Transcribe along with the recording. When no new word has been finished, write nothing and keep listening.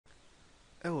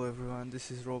Hello everyone, this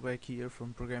is Roback here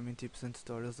from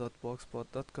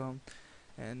programmingtipsandtutorials.blogspot.com,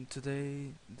 and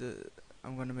today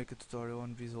I'm gonna make a tutorial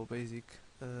on Visual Basic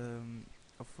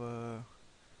of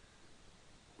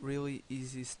really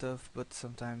easy stuff but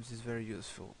sometimes is very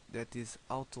useful. That is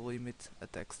how to limit a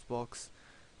text box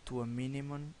to a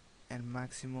minimum and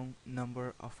maximum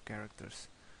number of characters.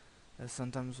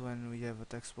 Sometimes when we have a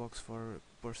text box for a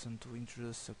person to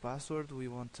introduce a password, we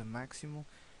want a maximum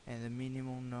and a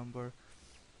minimum number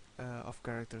of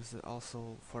characters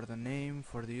also for the name,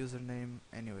 for the username.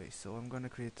 Anyway, so I'm gonna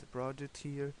create a project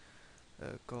here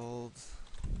called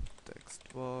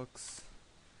textbox,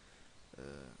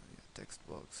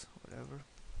 textbox, whatever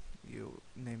you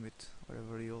name it,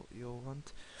 whatever you'll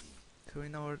want. So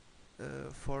in our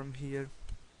form here,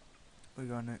 we're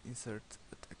gonna insert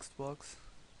a text box,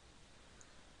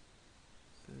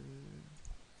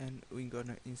 and we're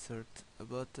gonna insert a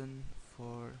button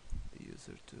for the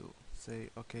user to say,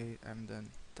 okay, I'm done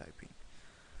typing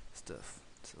stuff.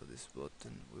 So this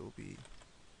button will be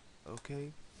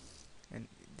okay, and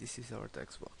this is our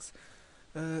text box.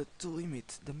 To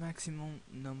limit the maximum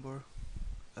number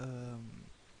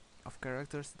of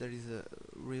characters, there is a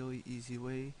really easy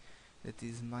way. That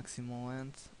is maximum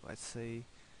length. Let's say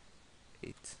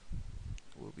 8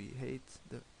 will be 8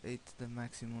 the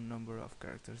maximum number of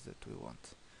characters that we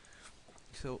want.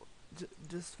 So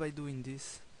just by doing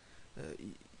this,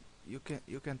 you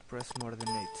can't press more than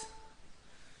 8.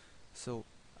 So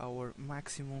our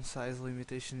maximum size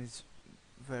limitation is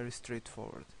very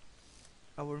straightforward.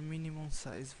 Our minimum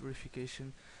size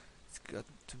verification is got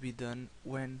to be done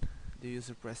when the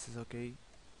user presses OK,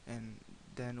 and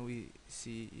then we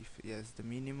see if he has the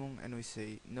minimum, and we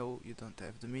say no, you don't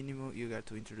have the minimum, you got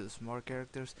to introduce more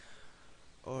characters,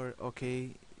 or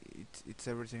okay, it's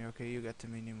everything okay, you got the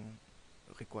minimum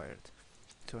required.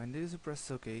 So when the user presses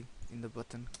OK in the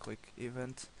button click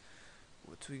event,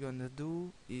 what we're gonna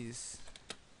do is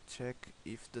check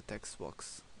if the text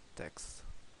box text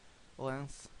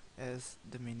length has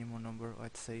the minimum number.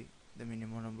 Let's say the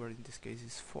minimum number in this case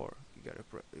is 4. You gotta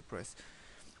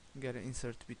you gotta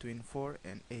insert between 4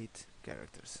 and 8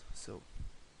 characters. So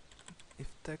if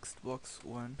text box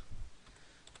 1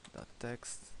 dot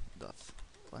text dot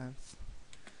length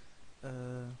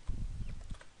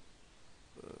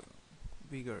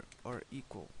bigger or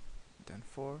equal than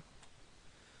 4,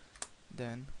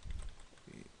 then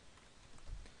we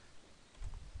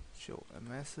show a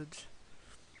message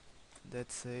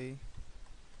that say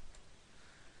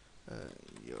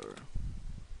your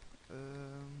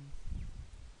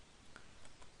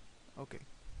okay,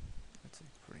 let's say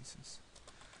for instance,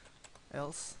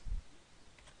 else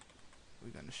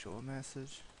we're gonna show a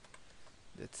message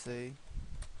that say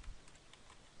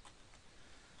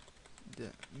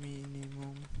the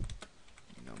minimum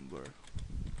number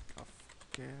of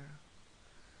characters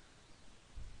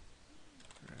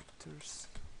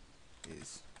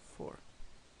is 4.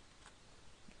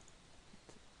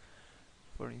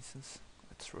 For instance,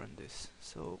 let's run this.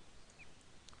 So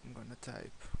I'm gonna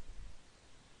type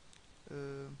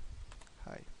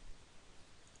hi.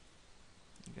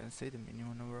 I'm gonna say the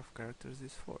minimum number of characters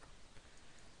is 4.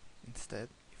 Instead,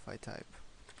 if I type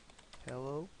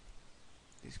hello,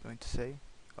 it's going to say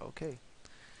okay.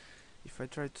 If I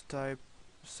try to type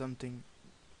something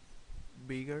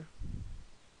bigger,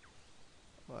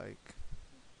 like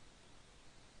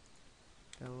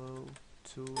hello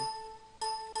 2,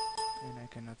 and I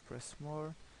cannot press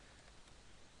more,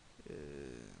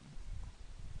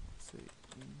 say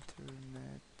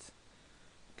internet.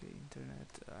 Okay, internet,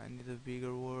 I need a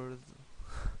bigger word.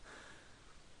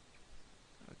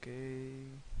 Okay,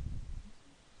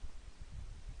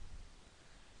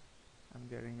 I'm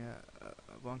getting a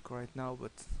bunk right now,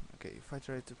 but okay, if I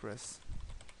try to press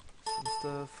some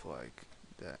stuff like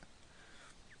that,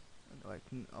 like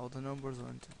all the numbers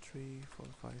 1 2 3 4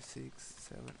 5 6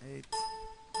 7 8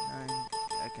 9,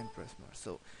 I can press more.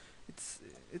 So it's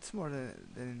more than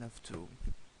enough to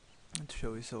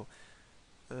show you. So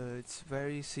it's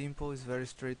very simple, it's very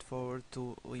straightforward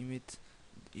to limit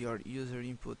your user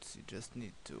inputs. You just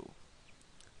need to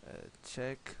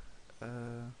check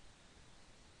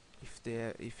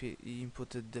if he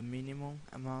inputted the minimum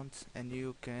amount, and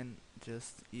you can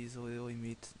just easily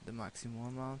limit the maximum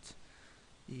amount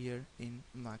here in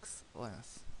max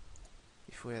length.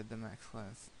 If we add the max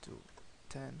length to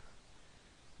 10,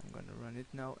 I'm gonna run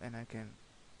it now, and I can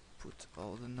put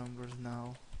all the numbers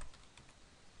now,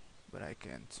 but I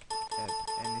can't add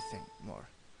anything more.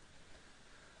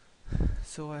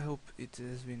 So I hope it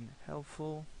has been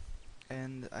helpful,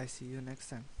 and I see you next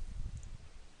time.